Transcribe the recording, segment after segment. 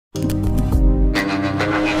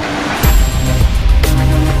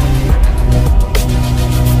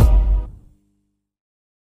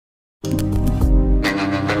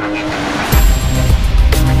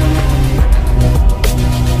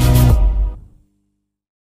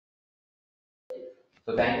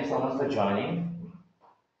So thank you so much for joining.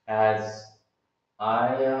 As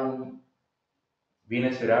I am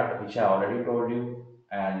Venus Virat, which I already told you,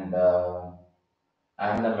 and I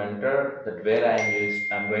am the mentor that where I am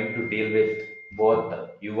used. I'm going to deal with both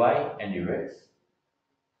UI and UX.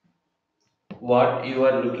 What you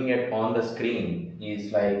are looking at on the screen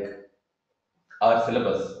is like our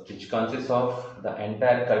syllabus, which consists of the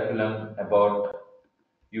entire curriculum about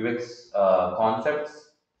UX concepts.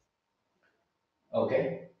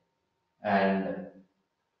 Okay, and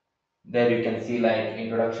there you can see like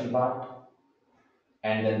introduction part,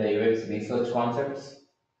 and then the UX research concepts,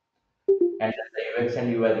 and then the UX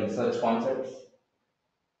and UI research concepts,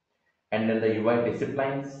 and then the UI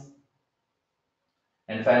disciplines,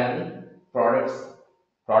 and finally products,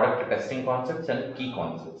 product testing concepts and key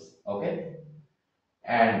concepts. Okay,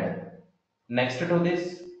 and next to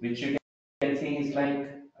this, which you can see is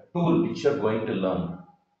like a tool which you're going to learn.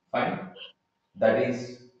 Fine, that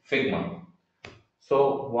is Figma.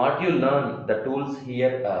 So what you learn, the tools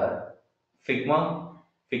here are Figma,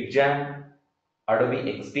 FigJam, Adobe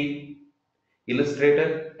XD,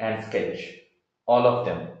 Illustrator and Sketch, all of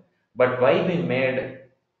them. But why we made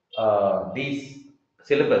these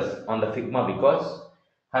syllabus on the Figma? Because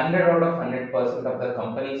 100 out of 100% of the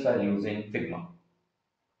companies are using Figma.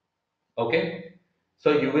 Okay,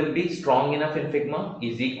 so you will be strong enough in Figma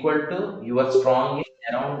is equal to you are strong in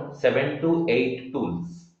around 7 to 8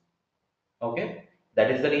 tools. Okay,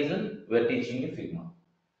 that is the reason we are teaching you Figma.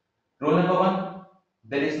 Rule number one: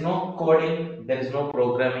 there is no coding, there is no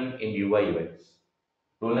programming in UI UX.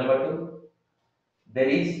 Rule number two: there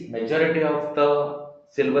is majority of the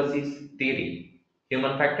syllabus is theory,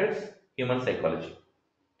 human factors, human psychology.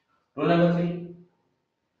 Rule number three: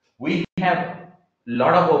 we have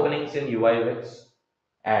lot of openings in UI UX,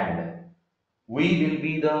 and we will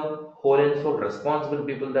be the whole and soul responsible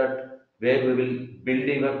people that where we will build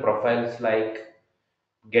your profiles like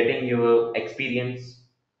getting your experience,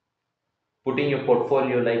 putting your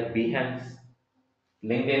portfolio like Behance,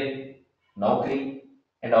 LinkedIn, Naukri,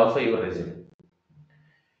 and also your resume.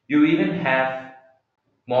 You even have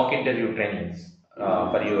mock interview trainings.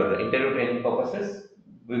 For your interview training purposes,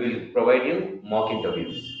 we will provide you mock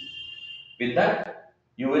interviews. With that,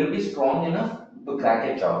 you will be strong enough to crack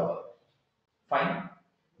a job. Fine.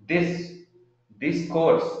 This this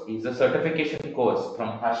course is a certification course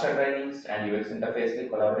from Harsha Trainings and UX Interface with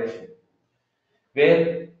collaboration,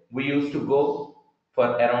 where we used to go for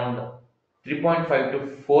around 3.5 to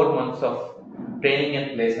 4 months of training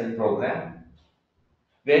and placement program,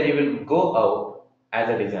 where you will go out as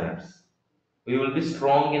a designers. We will be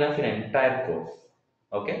strong enough in entire course.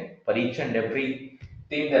 Okay, for each and every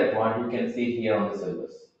thing that what you can see here on the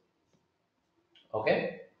syllabus.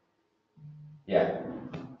 Okay, yeah.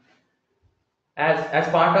 As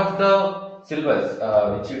part of the syllabus,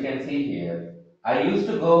 which you can see here, I used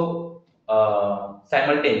to go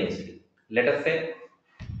simultaneously. Let us say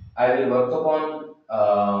I will work upon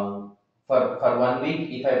for 1 week.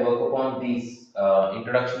 If I work upon this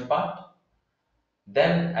introduction part,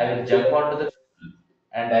 then I will jump onto the tool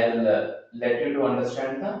and I will let you to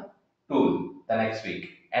understand the tool the next week.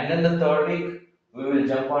 And then the third week, we will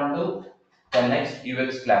jump onto the next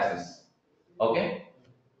UX classes. Okay?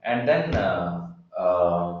 And then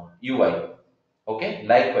UI. Okay?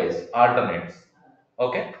 Likewise, alternates.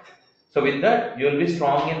 Okay? So with that, you will be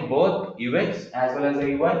strong in both UX as well as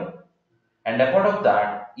the UI. And apart of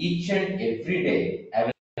that, each and every day,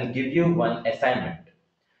 I will give you one assignment.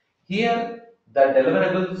 Here, the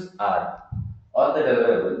deliverables are all the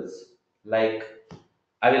deliverables. Like,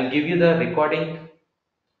 I will give you the recording,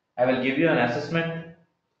 I will give you an assessment,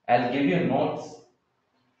 I'll give you notes,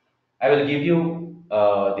 I will give you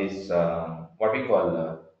this what we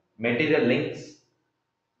call material links.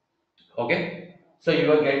 Okay, so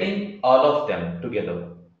you are getting all of them together.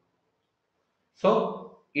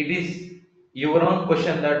 So it is your own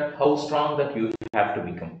question that how strong that you have to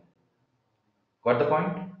become. Got the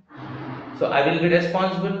point? So I will be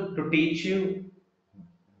responsible to teach you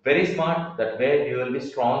very smart that where you will be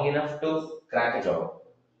strong enough to crack a job.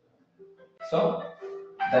 So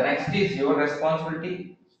the next is your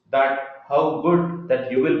responsibility that how good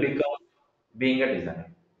that you will become being a designer.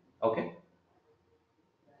 Okay?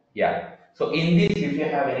 Yeah. So in this, if you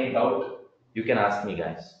have any doubt, you can ask me,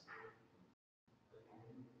 guys.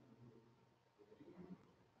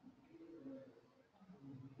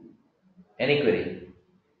 Any query?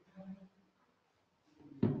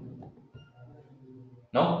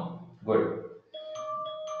 No? Good.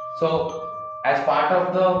 So as part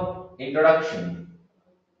of the introduction,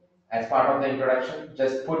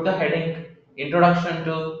 just put the heading Introduction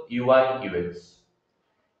to UI UX.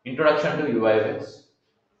 Introduction to UI UX.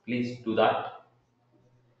 Please do that.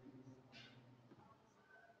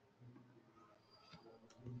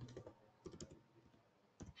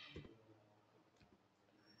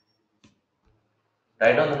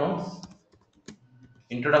 Write down the notes.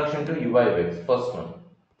 Introduction to UI UX, first one.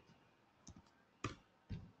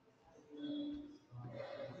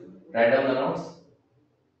 Write down the notes.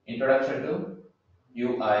 Introduction to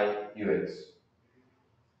UI UX.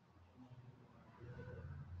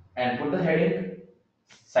 And put the heading,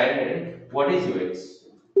 side heading. What is UX?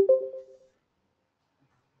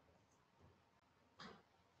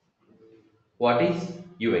 What is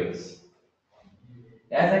UX?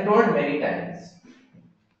 As I told many times,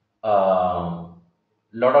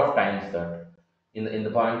 lot of times that in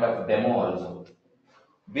the point of demo also,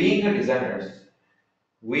 being a designers,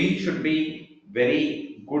 we should be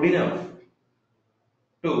very good enough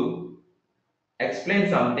to explain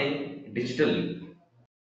something digitally.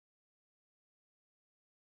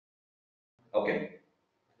 Okay,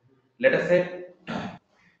 let us say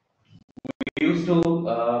we used to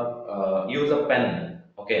use a pen.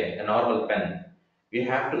 Okay, a normal pen. We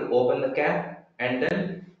have to open the cap and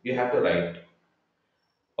then you have to write.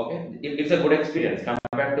 Okay, it's a good experience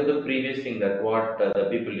compared to the previous thing that what the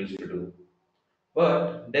people used to do.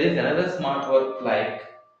 But there is another smart work like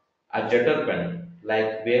a jetter pen,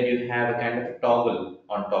 like where you have a kind of toggle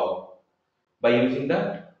on top. By using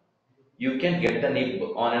that, you can get the nib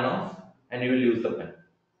on and off, and you will use the pen.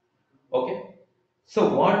 Okay.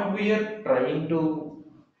 So what we are trying to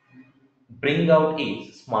bring out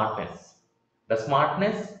is smartness. The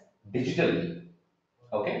smartness digitally.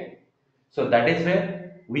 Okay. So that is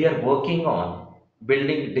where we are working on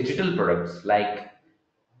building digital products like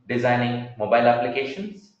designing mobile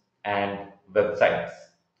applications and websites.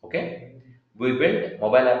 Okay, we build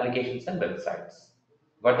mobile applications and websites.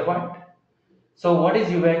 Got the point? So what is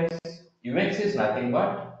UX? UX is nothing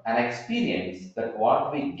but an experience that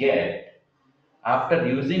what we get after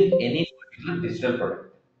using any particular digital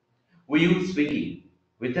product. We use Swiggy.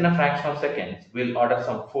 Within a fraction of seconds, we'll order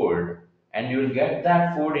some food and you will get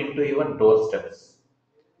that food into your doorsteps.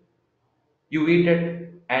 You eat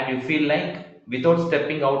it and you feel like without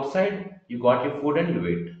stepping outside, you got your food and you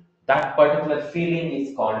eat. That particular feeling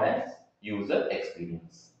is called as user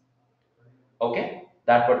experience. Okay?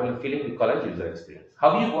 That particular feeling we call as user experience.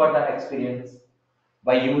 How you got that experience?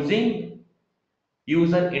 By using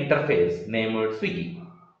user interface named Swiggy.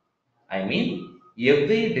 I mean,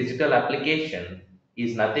 every digital application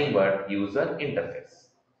is nothing but user interface.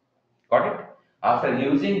 Got it? After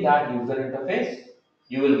using that user interface,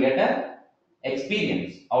 you will get an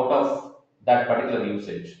experience out of that particular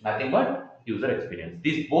usage. Nothing but user experience.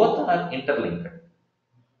 These both are interlinked.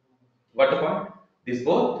 Got the point? These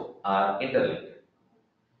both are interlinked.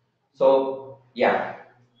 So yeah.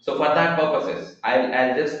 So for that purposes,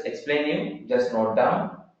 I'll just explain you. Just note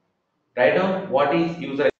down. Write down what is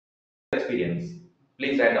user experience.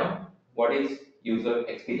 Please write down what is user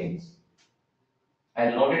experience.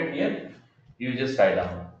 I'll note it here. You just write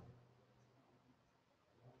down.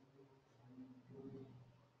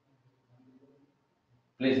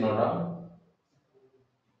 Please note down.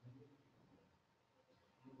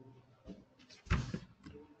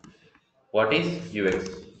 What is UX?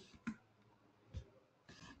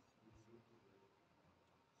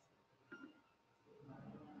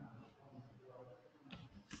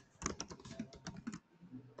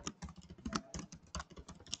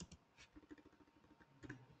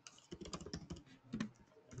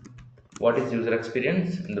 What is user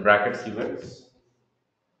experience? In the brackets, UX.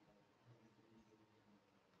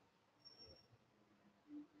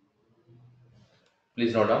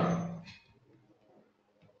 Please note down.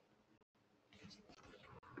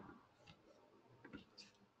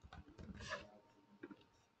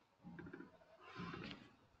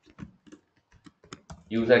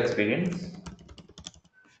 User experience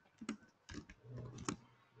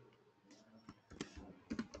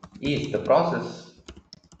is the process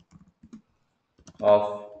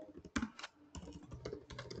of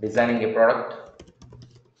designing a product.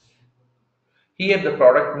 Here, the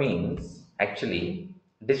product means actually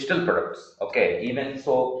digital products. Okay, even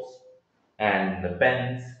soaps and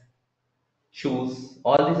pens, shoes,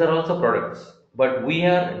 all these are also products. But we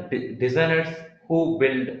are designers who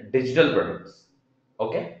build digital products.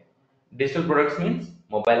 Okay, digital products means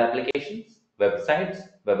mobile applications, websites,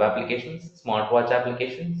 web applications, smartwatch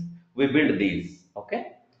applications. We build these.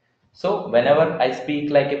 Okay, so whenever I speak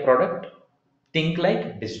like a product, think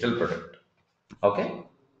like digital product. Okay,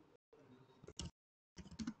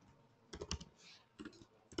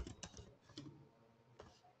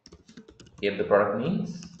 here the product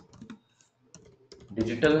means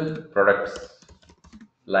digital products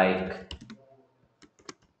like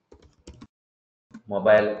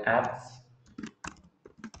mobile apps,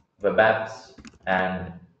 web apps,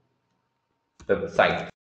 and websites,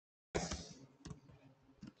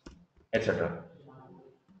 etc.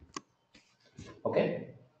 Okay,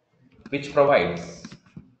 which provides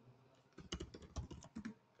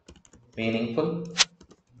meaningful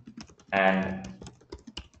and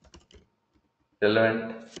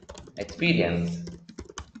relevant experience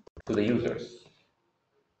to the users.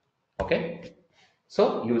 Okay,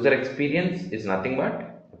 so user experience is nothing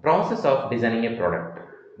but the process of designing a product.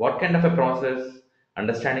 What kind of a process?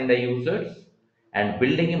 Understanding the users and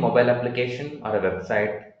building a mobile application or a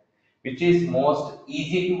website which is most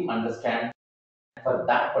easy to understand for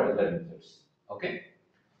that particular users. Okay,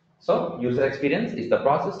 so user experience is the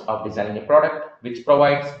process of designing a product which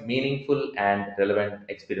provides meaningful and relevant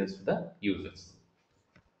experience to the users.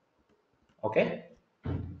 Okay,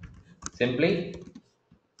 simply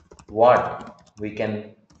what we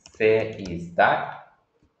can say is that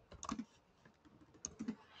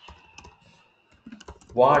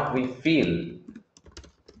what we feel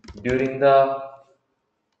during the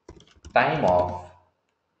time of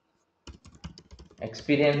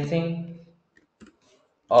experiencing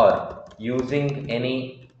or using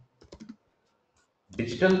any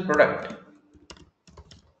digital product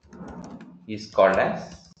is called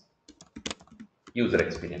as user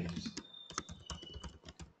experience.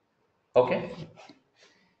 Okay,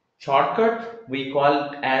 shortcut we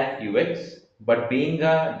call it as UX, but being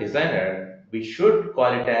a designer we should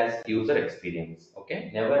call it as user experience.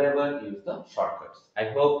 Okay, never ever use the shortcuts.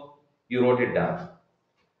 I hope you wrote it down.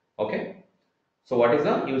 Okay, so what is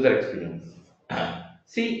the user experience?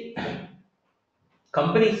 See,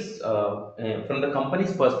 companies from the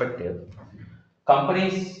company's perspective,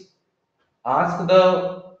 companies ask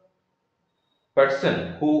the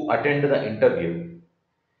person who attend the interview,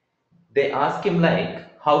 they ask him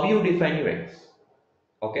like, how you define UX?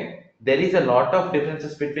 Okay, there is a lot of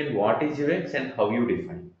differences between what is UX and how you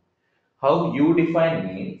define. How you define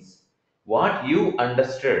means what you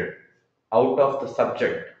understood out of the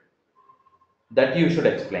subject that you should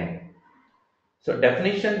explain. So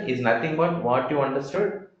definition is nothing but what you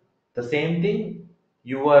understood, the same thing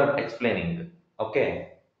you are explaining.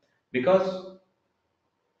 Okay, because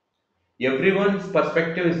everyone's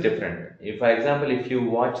perspective is different. If, for example, if you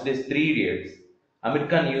watch this Three Idiots, Amir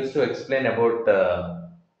Khan used to explain about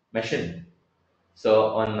machine. So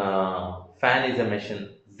on fan is a machine,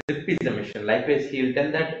 zip is a machine. Likewise, he will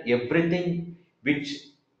tell that everything which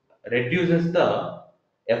reduces the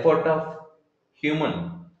effort of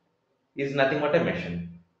human is nothing but a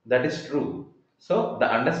machine. That is true. So the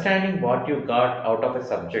understanding what you got out of a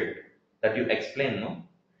subject that you explain, no,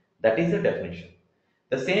 that is the definition.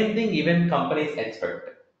 The same thing even companies expect.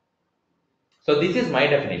 So this is my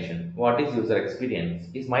definition. What is user experience?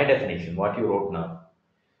 Is my definition. What you wrote now.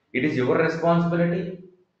 It is your responsibility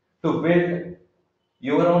to build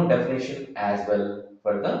your own definition as well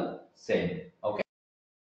for the same. Okay.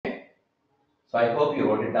 So I hope you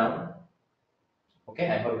wrote it down. Okay.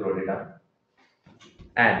 I hope you wrote it down.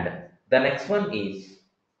 And the next one is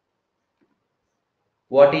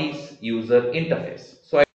what is user interface.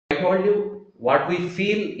 So I told you what we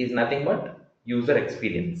feel is nothing but user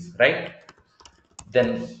experience, right?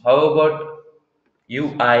 Then how about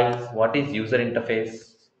UI? What is user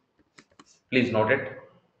interface? Please note it.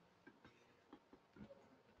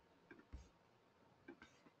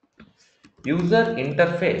 User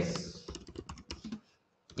interface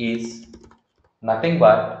is nothing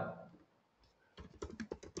but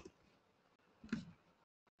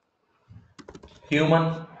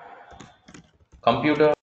human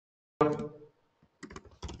computer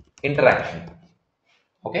interaction.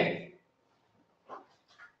 Okay,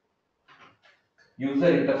 user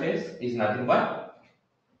interface is nothing but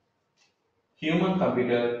human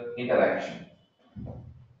computer interaction.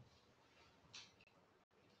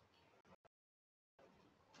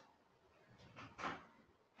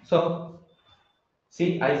 So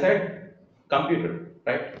see, I said computer,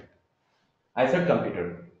 right? I said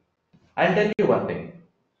computer. I'll tell you one thing.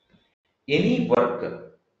 Any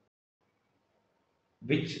work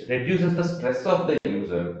which reduces the stress of the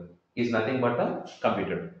user is nothing but a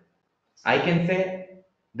computer. I can say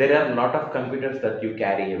there are a lot of computers that you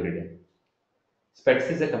carry every day. Specs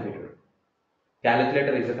is a computer.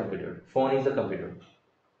 Calculator is a computer. Phone is a computer.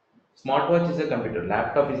 Smartwatch is a computer.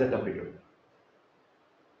 Laptop is a computer.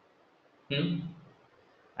 Hmm?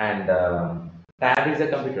 And tab is a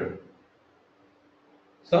computer.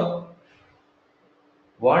 So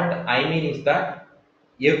what I mean is that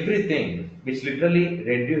everything which literally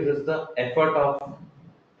reduces the effort of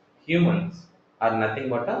humans are nothing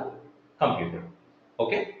but a computer.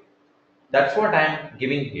 Okay, that's what I am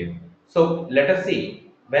giving here. So let us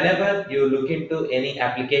see, whenever you look into any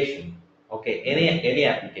application, okay, any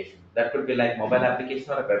application, that could be like mobile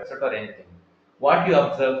application or a website or anything, what you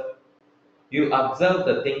observe, you observe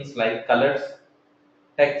the things like colors,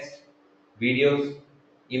 text, videos,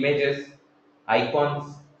 images,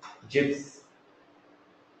 icons, gifs.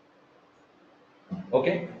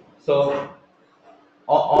 Okay, so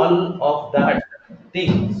all of that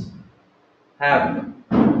things have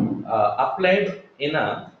applied in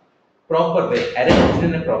a proper way, arranged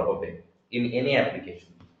in a proper way in any application.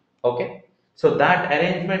 Okay, so that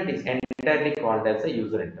arrangement is entirely called as a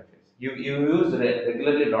user interface. You use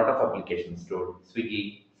regularly a lot of applications to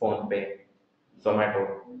Swiggy, PhonePe,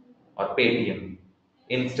 Zomato, or Paytm,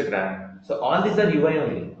 Instagram. So all these are UI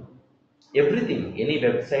only. Everything, any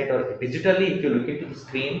website or digitally, if you look into the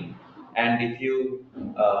screen and if you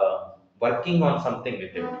working on something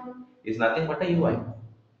with it, is nothing but a UI.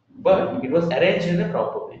 But it was arranged in a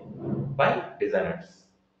proper way by designers.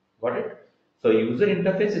 Got it? So user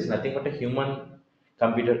interface is nothing but a human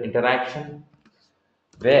computer interaction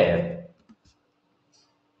where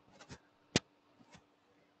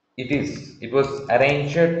it was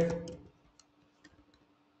arranged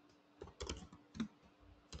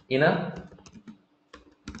in a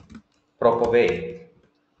proper way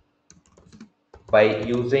by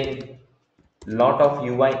using lot of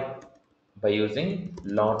UI, by using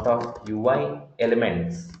lot of UI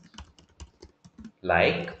elements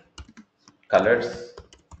like colors,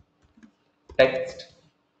 text,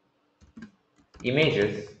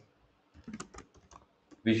 images,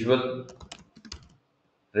 visual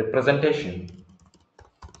representation,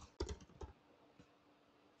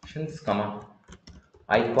 comma,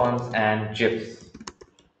 icons and gifs.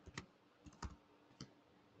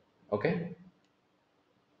 Okay,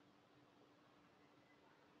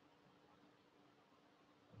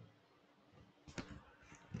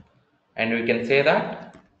 and we can say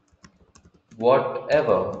that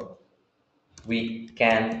whatever we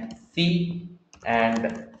can see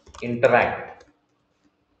and interact.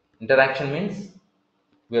 Interaction means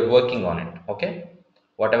we are working on it. Okay,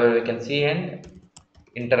 whatever we can see and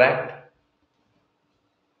interact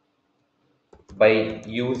by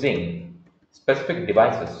using specific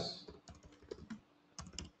devices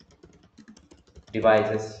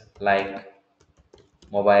like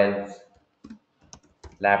mobiles,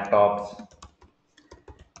 laptops,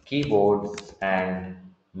 keyboards and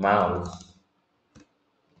mouse,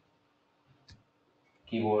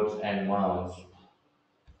 keyboards and mouse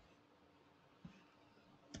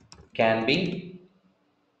can be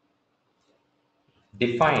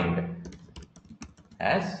defined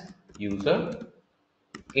as user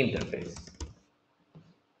interface.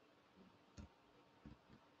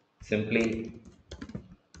 Simply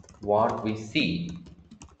what we see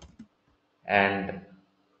and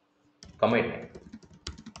commit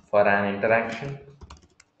for an interaction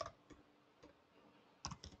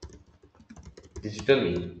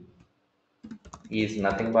digitally is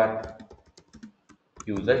nothing but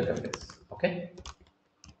user interface. Okay,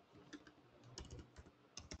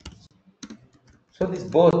 so these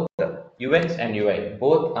both UX and UI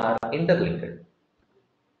both are interlinked.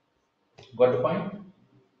 Got the point?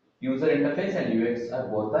 User interface and UX are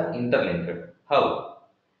both are interlinked. How?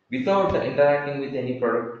 Without interacting with any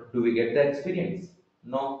product, do we get the experience?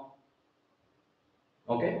 No.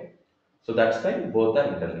 Okay. So that's why both are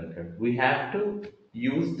interlinked. We have to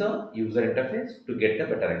use the user interface to get a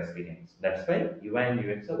better experience. That's why UI and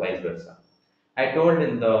UX are vice versa. I told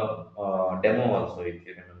in the demo also, if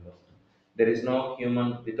you remember, there is no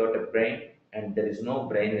human without a brain, and there is no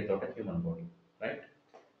brain without a human body, right?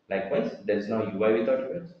 Likewise, there is no UI without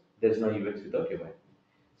UX, there is no UX without UI.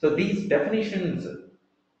 So these definitions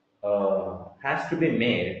has to be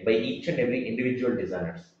made by each and every individual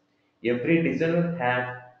designers. Every designer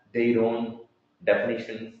have their own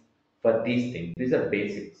definitions for these things. These are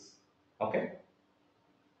basics. Okay.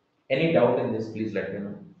 Any doubt in this? Please let me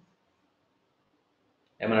know.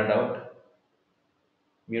 Am I a doubt?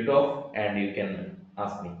 Mute off and you can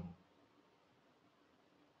ask me,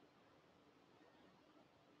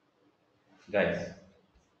 guys.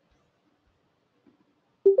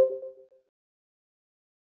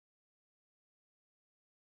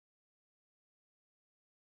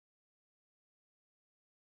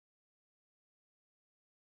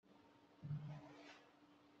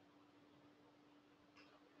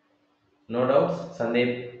 No doubts.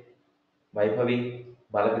 Sandeep, Vaibhavi,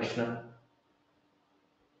 Balakrishna.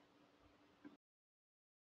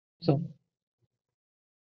 So,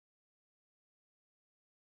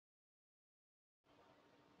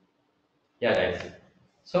 Yeah, guys.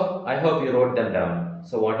 So I hope you wrote them down.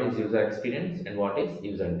 So what is user experience and what is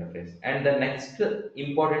user interface? And the next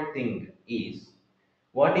important thing is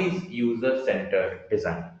what is user centered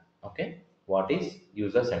design? Okay, what is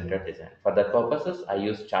user centered design? For that purposes, I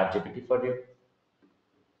use ChatGPT for you.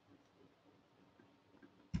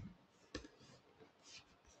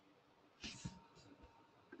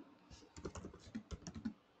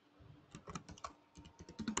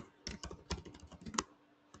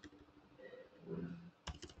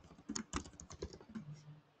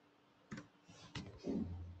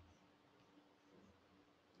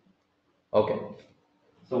 Okay.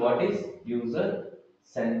 So what is user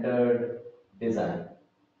centered design?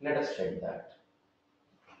 Let us check that.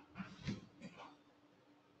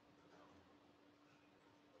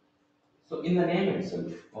 So in the name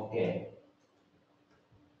itself, okay,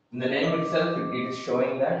 in the name itself, it is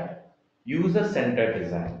showing that user centered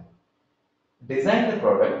design. Design the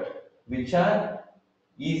product which are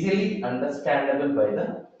easily understandable by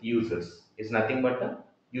the users is nothing but a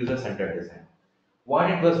user centered design.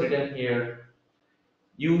 What it was written here,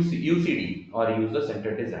 UCD or user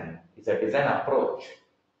centered design is a design approach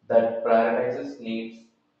that prioritizes needs,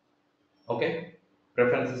 okay,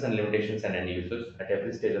 preferences and limitations and end users at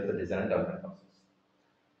every stage of the design and development process.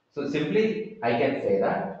 So simply, I can say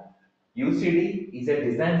that UCD is a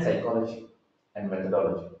design psychology and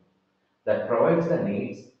methodology that provides the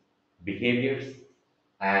needs, behaviors,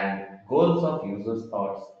 and goals of users'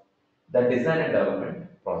 thoughts, the design and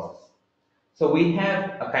development process. So we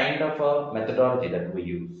have a kind of a methodology that we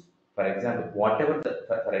use. For example,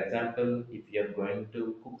 for example, if you're going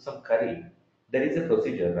to cook some curry, there is a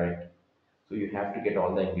procedure, right? So you have to get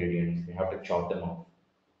all the ingredients, you have to chop them off,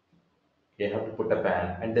 you have to put a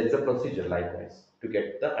pan, and there is a procedure likewise to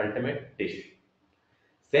get the ultimate dish.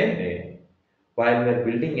 Same way, while we are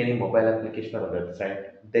building any mobile application or a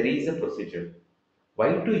website, there is a procedure.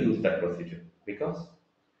 Why to use that procedure? Because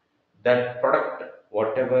that product,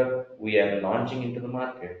 whatever we are launching into the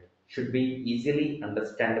market, should be easily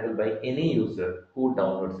understandable by any user who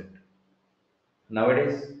downloads it.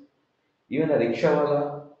 Nowadays, even a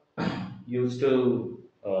rickshawala used to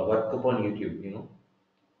work upon YouTube,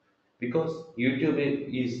 because YouTube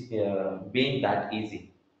is being that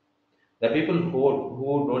easy. The people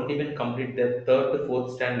who don't even complete their third to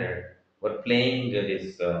fourth standard were playing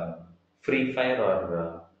this Free Fire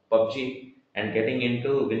or PUBG and getting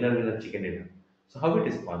into winner winner chicken dinner. So how it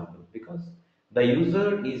is possible? Because the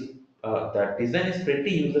user is the design is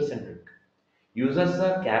pretty user centric. Users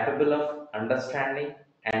are capable of understanding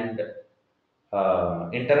and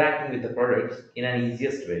interacting with the products in an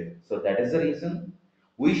easiest way. So that is the reason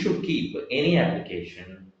we should keep any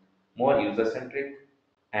application more user centric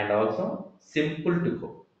and also simple to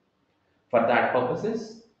go. For that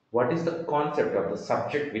purposes, what is the concept of the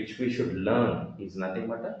subject which we should learn is nothing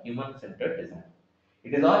but a human-centered design.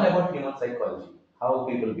 It is all about human psychology, how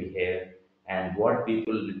people behave, and what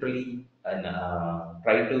people literally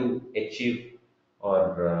try to achieve,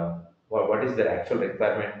 or what is their actual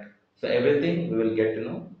requirement. So everything we will get to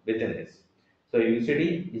know within this. So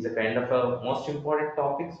UCD is a kind of a most important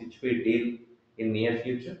topics which we deal in near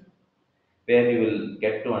future, where you will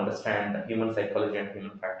get to understand the human psychology and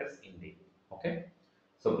human factors in detail. Okay,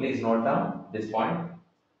 so please note down this point.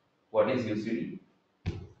 What is UCD?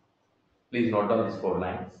 Please note down these four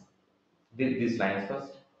lines. These lines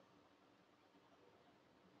first.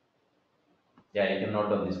 Yeah, you can note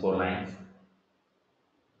down these four lines.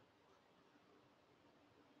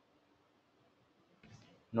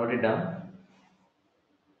 Note it down.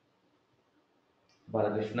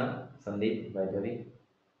 Balakrishna, Sandeep, Vaidyavi,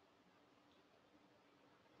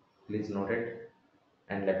 please note it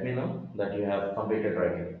and let me know that you have completed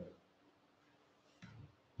writing.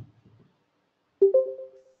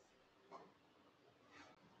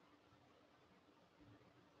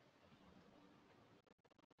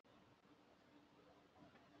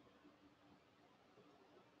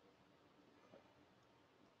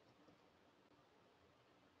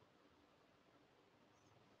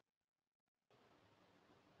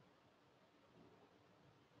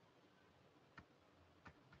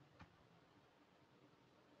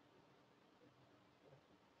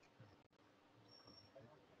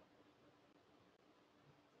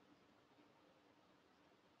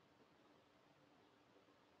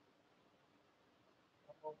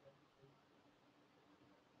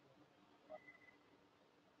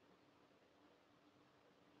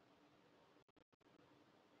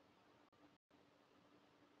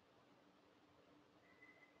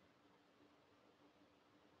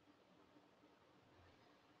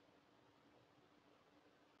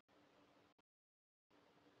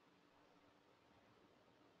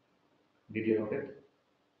 Did you note it?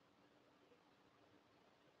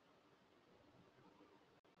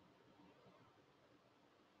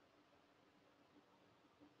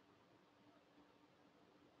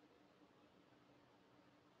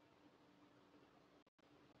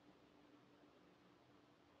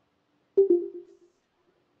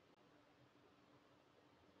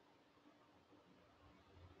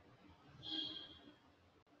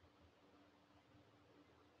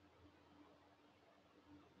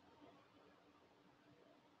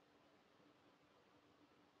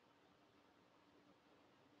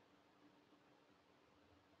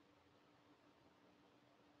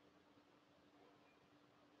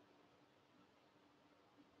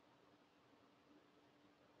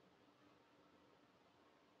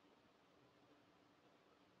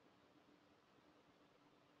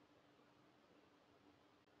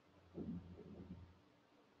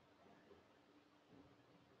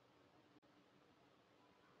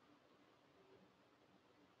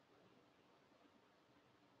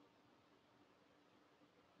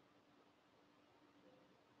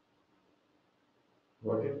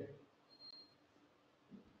 Got it?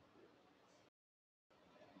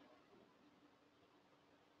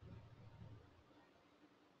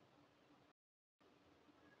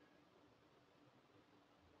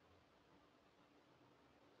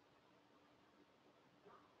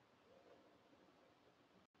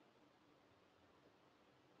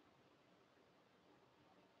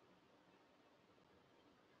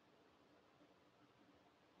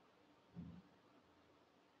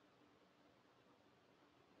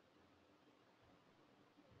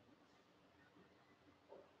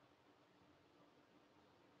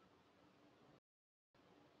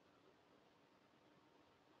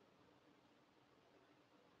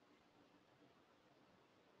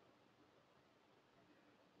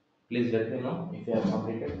 Please let me know if you have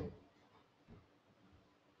completed.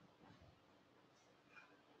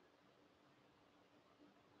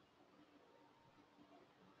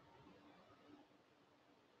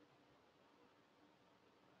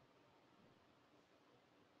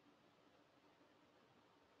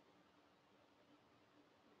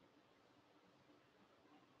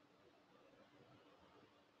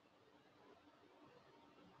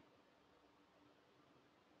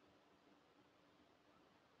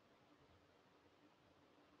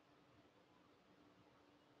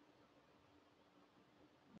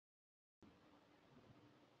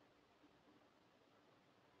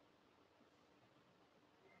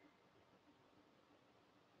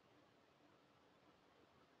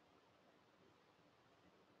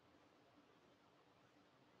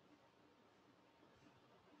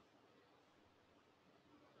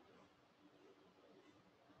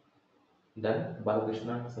 Done?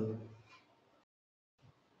 Balakrishna?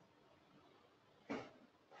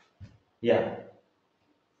 Yeah,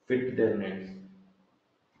 fit their needs.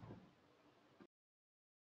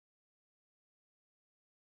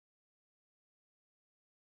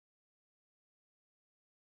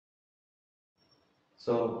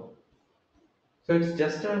 So, so it's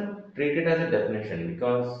just treated as a definition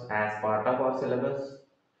because as part of our syllabus,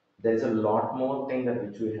 there is a lot more thing that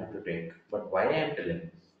which we have to take. But why I am telling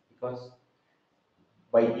this? Because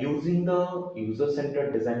by using the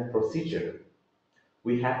user-centered design procedure,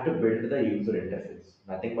 we have to build the user interface,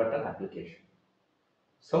 nothing but an application.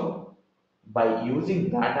 So, by using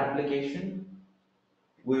that application,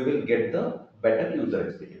 we will get the better user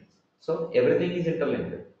experience. So, everything is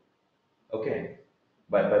interlinked. Okay.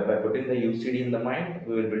 By putting the UCD in the mind,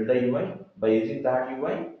 we will build the UI. By using that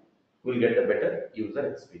UI, we'll get the better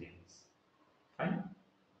user experience. Fine.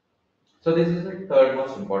 So, this is the third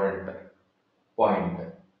most important point.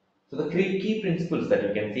 So, the key principles that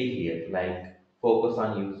you can see here, like focus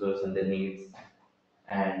on users and their needs,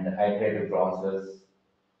 and iterative process,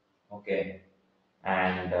 okay,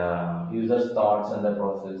 and users' thoughts and the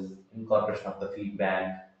process, incorporation of the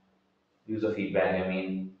feedback, user feedback, I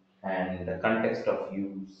mean, and the context of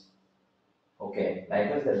use. Okay,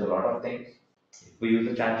 like this, there's a lot of things. If we use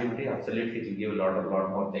the ChatGPT, absolutely it will give a lot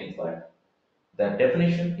more things, but the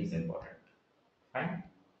definition is important. Fine.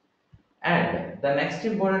 And the next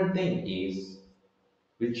important thing is,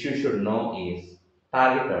 which you should know, is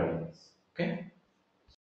target audience. Okay.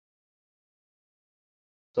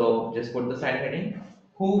 So just put the side heading.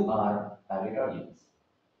 Who are target audience?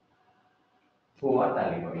 Who are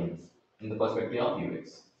target audience in the perspective of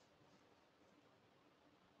UX?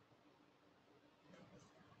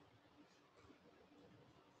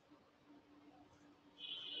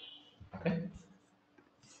 Okay.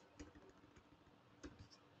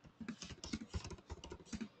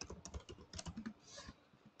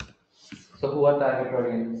 So who are target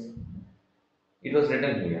audience? It was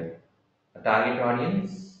written here. A target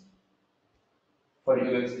audience for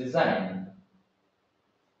UX design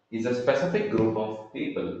is a specific group of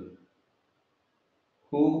people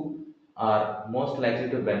who are most likely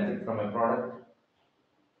to benefit from a product,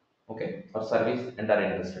 okay, or service and are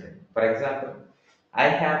interested in. For example, I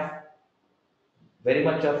have very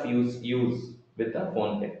much of use with the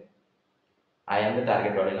phone pay. I am the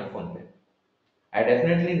target audience of phone pay. I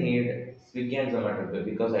definitely need Swiggy and Zomato pay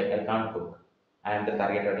because I can't cook. I am the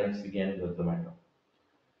target audience Swiggy and Zomato.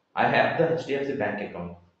 I have the HDFC bank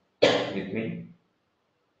account with me,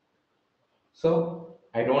 so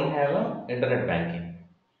I don't have a internet banking.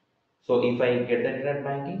 So if I get the internet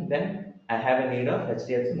banking, then I have a need of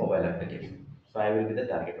HDFC mobile application. So I will be the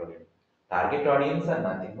target audience. Target audience are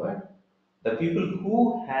nothing but the people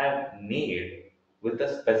who have need with a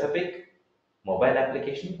specific mobile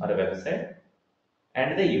application or a website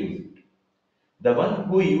and they use it. The one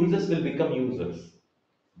who uses will become users,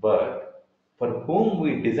 but for whom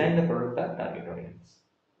we design the product are target audience.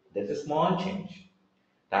 There's a small change.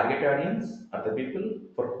 Target audience are the people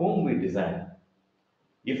for whom we design.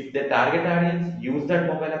 If the target audience use that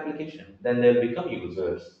mobile application, then they'll become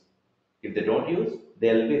users. If they don't use,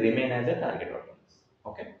 they'll be remain as a target audience.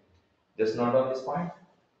 Okay. Just note on this point.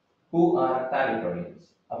 Who are target audience?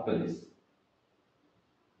 Up to this.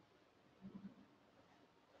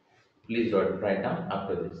 Please write down up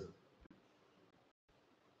to this.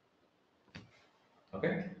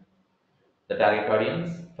 Okay. The target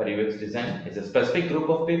audience for UX design is a specific group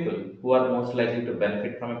of people who are most likely to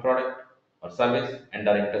benefit from a product or service and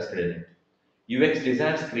are interested in it. UX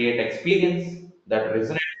designers create experience that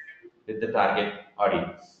resonate with the target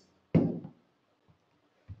audience.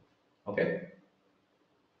 Okay.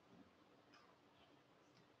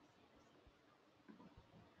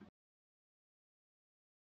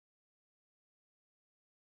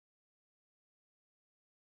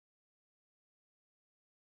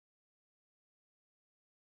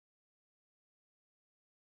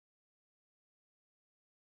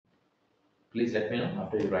 Please let me know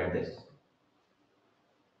after you write this.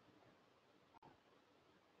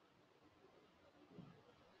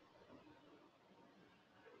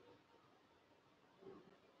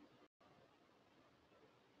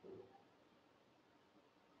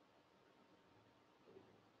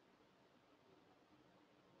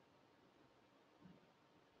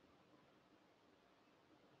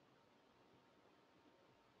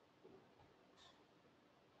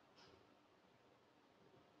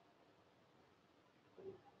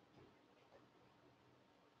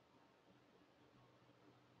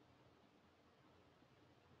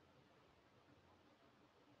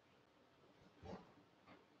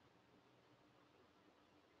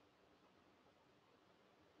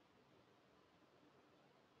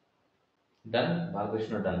 Done.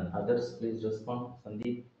 Balakrishna done. Others please respond.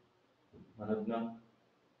 Sandeep, Manogna.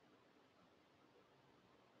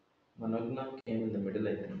 Manogna came in the middle,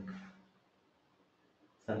 I think.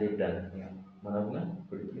 Sandeep done. Yeah. Manogna,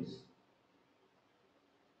 could you please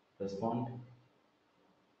respond?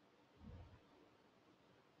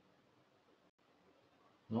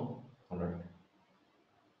 No? Alright.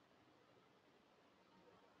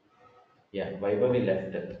 Yeah, Vaibhavi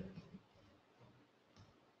left.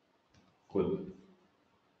 Cool.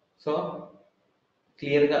 So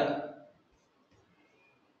clear గా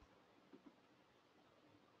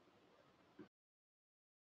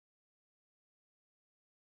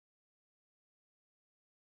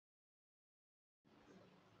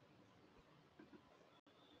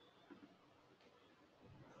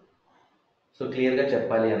క్లియర్‌గా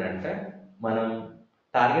చెప్పాలి అనంటే, మనం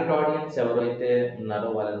target audience ఎవరైతే ఉన్నారో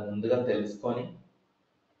వాళ్ళని ముందుగా తెలుసుకొని,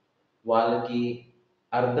 వాళ్ళకి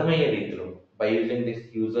అర్థమయ్యే రీతిలో by using this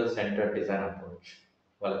user centred design approach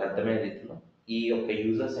వాళ్ళకి అర్థమయ్యే రీతిలో ఈ యొక్క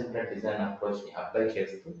యూజర్ సెంటర్డ్ డిజైన్ అప్రోచ్‌ని అప్లై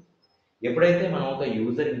చేస్తూ, ఎప్పుడైతే మనం ఒక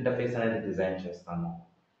యూజర్ ఇంటర్ఫేస్ అనేది డిజైన్ చేస్తామో,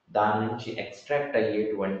 దాని నుంచి ఎక్స్‌ట్రాక్ట్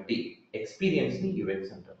అయ్యేటువంటి ఎక్స్‌పీరియన్స్‌ని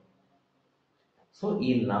యూఎక్స్ అంటారు. సో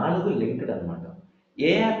ఈ 4 లింక్డ్ అనమాట.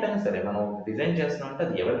 ఏ యాప్ అయినా సరే మనం డిజైన్ చేస్తున్నామంటే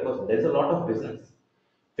అది ఎవరి కోసం there is a lot of business.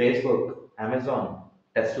 Facebook, Amazon,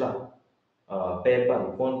 Tesla, PayPal,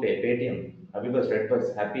 PhonePe, Paytm, AbhiBus, redBus,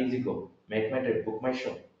 happy ఈజీగో, make my trip, book my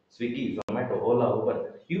show, Swiggy, Zomato, Ola, Uber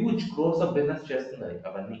huge crores of business చేస్తున్నాయి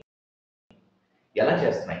అవన్నీ. ఎలా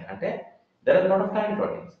చేస్తున్నాయి అంటే there are lot of target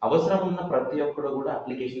audience. అవసరం ఉన్న ప్రతి ఒక్కడు కూడా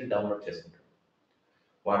అప్లికేషన్‌ని డౌన్‌లోడ్ చేసుకుంటాడు.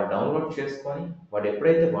 వాడు డౌన్‌లోడ్ చేసుకొని వాడు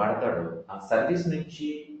ఎప్పుడైతే వాడతాడో ఆ సర్వీస్ నుంచి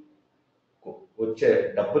వచ్చే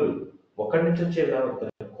డబ్బులు ఒకటి నుంచి వచ్చేవి కాదు,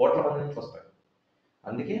 కొన్ని కోట్ల మంది నుంచి వస్తాయి.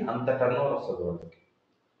 అందుకే అంత టర్న్ ఓవర్ వస్తుంది వాళ్ళకి.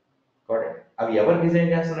 కాబట్టి అవి ఎవరు డిజైన్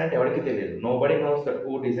చేస్తున్నారంటే ఎవరికి తెలియదు. No body knows that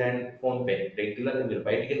who design phone pay. రెగ్యులర్గా మీరు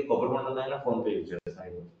బయటికి వెళ్ళి కొబ్బరి బొండలైనా ఫోన్ పే యూజ్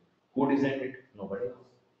చేస్తారు. Who designed it? Nobody else.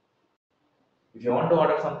 If you want to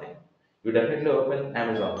order something, you definitely open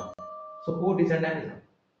Amazon. So who designed Amazon?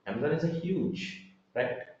 Amazon is a huge,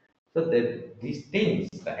 right? So these things,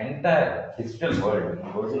 the entire digital world,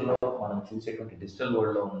 ఈ రోజుల్లో మనం చూసేటువంటి digital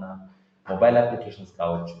వరల్డ్లో ఉన్న mobile applications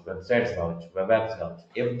కావచ్చు, websites కావచ్చు, web apps కావచ్చు,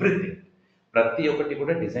 everything ప్రతి ఒక్కటి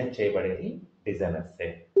కూడా డిజైన్ చేయబడేది డిజైనర్సే.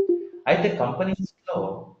 అయితే కంపెనీస్లో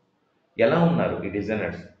ఎలా ఉన్నారు ఈ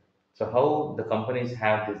designers? So how the companies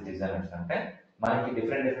have this designers అంటే మనకి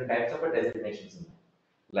different different types of designations ఉన్నాయి.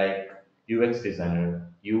 Like UX designer,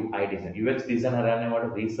 UI designer. UX designer అనేవాడు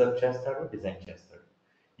రీసెర్చ్ చేస్తాడు, డిజైన్ చేస్తాడు.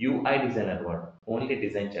 యూఐ డిజైనర్ వాడు ఓన్లీ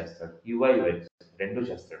డిజైన్ చేస్తాడు. యూఐ యూఎక్స్ రెండు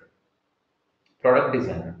చేస్తాడు. Product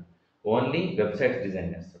designer only websites design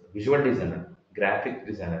చేస్తాడు. Visual designer, graphic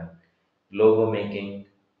designer, logo making,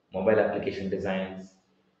 mobile application designs,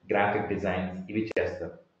 graphic designs ఇవి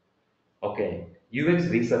చేస్తారు. ఓకే. యూఎక్స్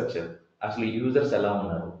రీసెర్చర్ అసలు యూజర్స్ ఎలా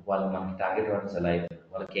ఉన్నారు, వాళ్ళు మనకి టార్గెట్ ఆడియన్స్ ఎలా అవుతారు,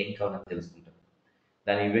 వాళ్ళకి ఏం కావాలని తెలుసుకుంటారు,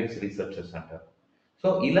 దాన్ని యూఎక్స్ రీసెర్చర్స్ అంటారు. సో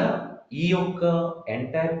ఇలా ఈ యొక్క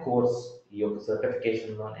ఎంటైర్ కోర్స్, ఈ యొక్క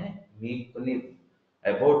సర్టిఫికేషన్లోనే మీకు కొన్ని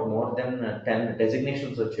అబౌట్ మోర్ దెన్ 10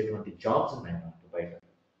 డెసిగ్నేషన్స్ వచ్చేటువంటి జాబ్స్ ఉన్నాయి మనకు బయట.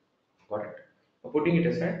 Correct. Putting it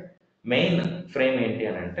aside, main frame ఏంటి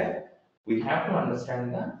అని అంటే we have to understand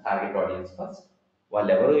the target audience first. వాళ్ళు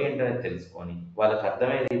ఎవరు ఏంటనేది తెలుసుకొని వాళ్ళకి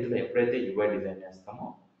అర్థమయ్యే రీతిలో ఎప్పుడైతే యూఐ డిజైన్ చేస్తామో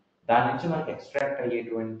దాని నుంచి మనకి ఎక్స్ట్రాక్ట్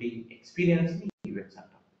అయ్యేటువంటి ఎక్స్పీరియన్స్ని యూఎక్స్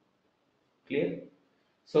అంటాం. Clear?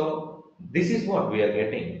 So this is what we are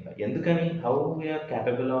getting. ఎందుకని how we are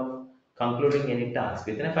capable of concluding any task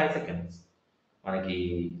with in 5 seconds. మనకి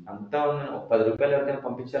అంతా ఒక 10 రూపాయలు ఎవరికైనా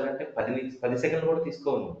పంపించాలంటే 10 సెకండ్లు కూడా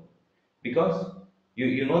తీసుకోవాలి. Because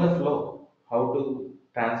you know the flow, how to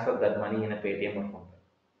transfer that money in Paytm account.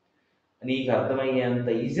 నీకు అర్థమయ్యేంత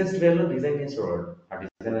ఈజియెస్ట్ వేలో డిజైన్ చేసేవాడు ఆ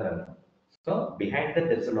డిజైనర్ అన్న. So behind that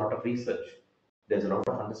there is a lot of research, there is a lot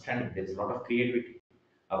of understanding, there is a lot of creativity.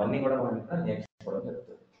 అవన్నీ కూడా మనం ఇక్కడ నేర్చుకోవడం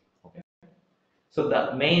జరుగుతుంది. Okay. So the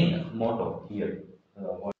main motto here,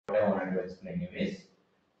 what I wanted to explain you is,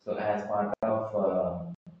 so as part of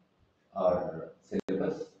our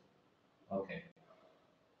syllabus, okay,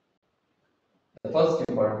 the first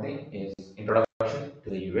important thing is introduction to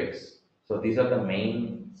the UX. So these are the main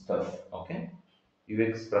stuff. Okay,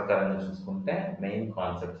 UX ప్రకారంగా చూసుకుంటే main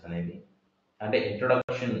concepts అనేవి అంటే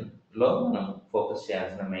ఇంట్రొడక్షన్లో మనం focus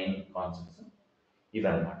చేయాల్సిన main concepts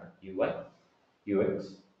ఇవన్నమాట. UI, UX,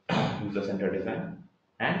 user centre design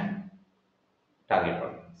and target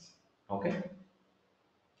audience. Okay.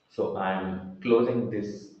 So I'm closing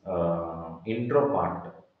this intro part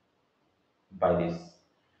by this.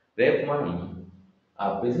 రేపు మనం ఆ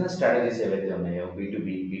బిజినెస్ స్ట్రాటజీస్ ఏవైతే ఉన్నాయో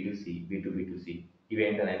బి2బి, బి2సి, బి2బి2సి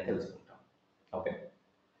ఇవేంటనేది తెలుసుకుంటాం. ఓకే.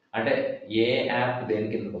 అంటే ఏ యాప్ దేని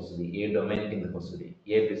కిందకు వస్తుంది, ఏ డొమైన్ కిందకు వస్తుంది,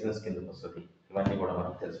 ఏ బిజినెస్ కిందకు వస్తుంది, ఇవన్నీ కూడా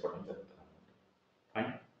మనం తెలుసుకోవడం జరుగుతుంది.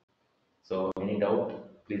 Fine. So any doubt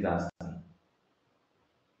please ask.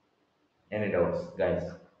 Any doubts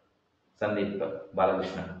guys? Sandeep,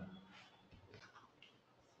 Balakrishna.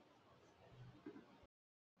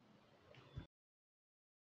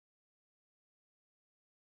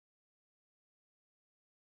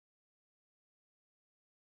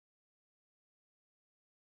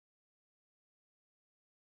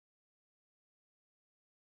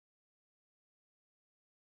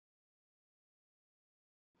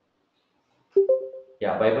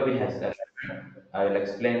 Yeah, Vaibhavi has that. I will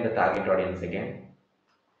explain the target audience again.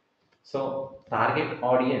 So, target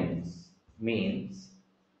audience means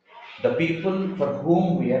the people for whom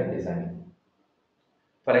we are designing.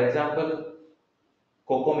 For example,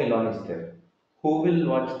 Coco Melon is there. Who will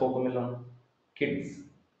watch Coco Melon? Kids,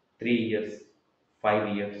 3 years, 5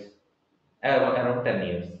 years, around 10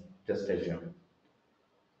 years, just assume.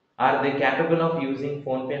 Are they capable of using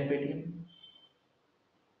PhonePe and Paytm?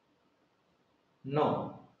 No.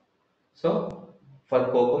 So, for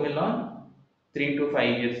Coco Melon, 3 to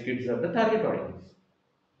 5 years kids are the target audience.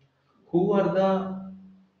 Who are the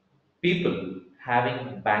people having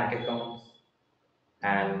bank accounts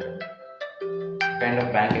and kind of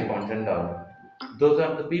bank accounts and all? Those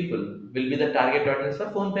are the people will be the target audience for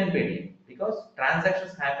PhonePe and Paytm because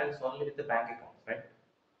transactions happens only with the bank accounts, right?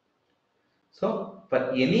 So for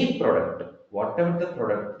any product, whatever the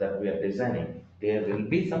product that we are designing, there will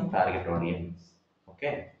be some target audience.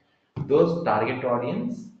 Okay, those target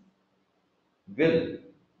audience will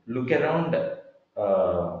look around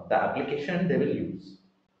the application they will use.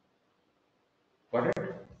 Got it?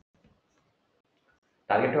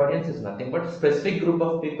 Target audience is nothing but specific group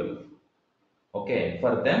of people. Okay,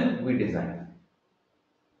 for them we design.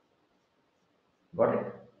 Got it?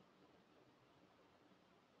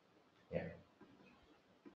 Yeah.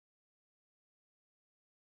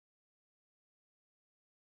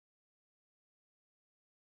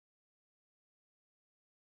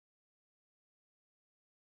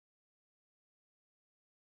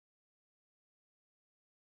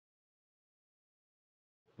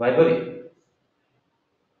 Vaibhavi,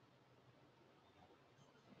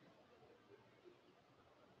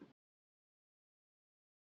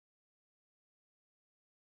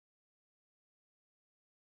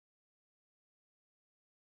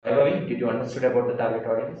 Vaibhavi, did you understood about the target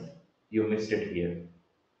audience? You missed it here.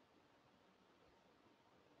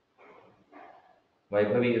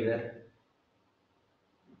 Vaibhavi, you there?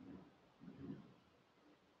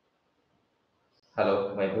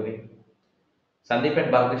 Hello, Vaibhavi. Sandeep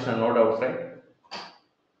and Balakrishna, no doubts, right?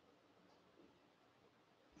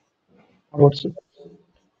 What's it?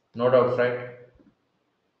 No doubts, right?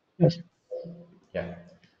 Yes. Yeah.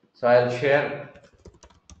 So I'll share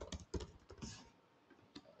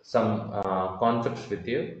some concepts with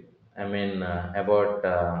you. I mean, about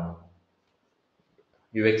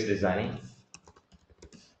UX designing.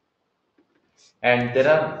 And there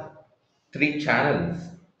are three channels.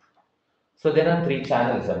 So there are three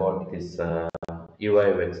channels about this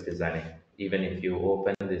UI UX designing. Even if you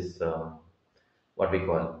open this, what we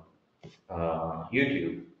call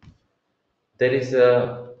YouTube, there is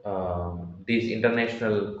a these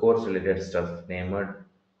international course related stuff named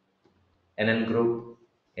NN Group,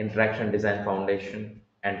 Interaction Design Foundation,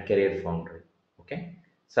 and Career Foundry. Okay,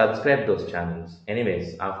 subscribe those channels.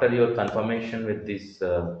 Anyways, after your confirmation with this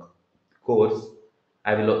course,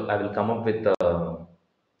 I will come up with a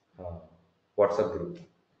WhatsApp group.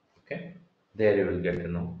 Okay, there you will get to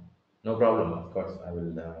know. No problem, of course. I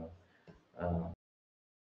will.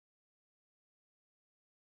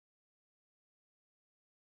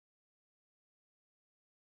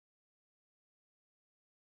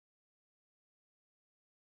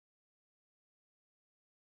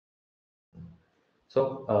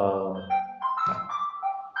 So,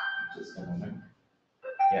 just a moment.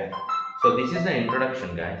 Yeah. So this is the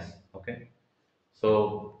introduction, guys. Okay.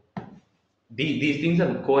 So these things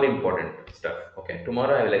are core important stuff. Okay.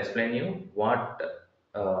 Tomorrow I will explain you what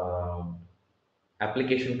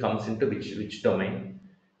application comes into which domain,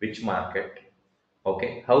 which market.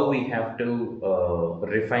 Okay. How we have to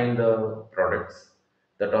refine the products.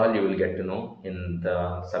 That all you will get to know in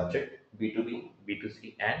the subject B2B,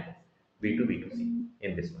 B2C, and B2B2C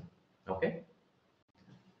in this one. Okay.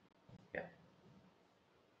 Yeah.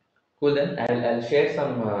 Cool. Then I'll share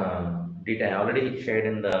some detail. I already shared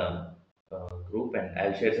in the group, and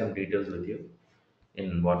I'll share some details with you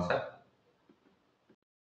in WhatsApp.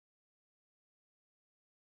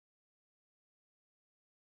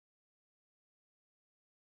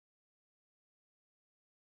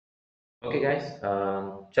 Okay, guys.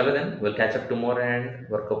 Chalo then. We'll catch up tomorrow and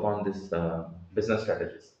work upon this business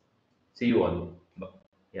strategies. See you all. Bye.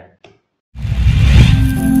 Yeah.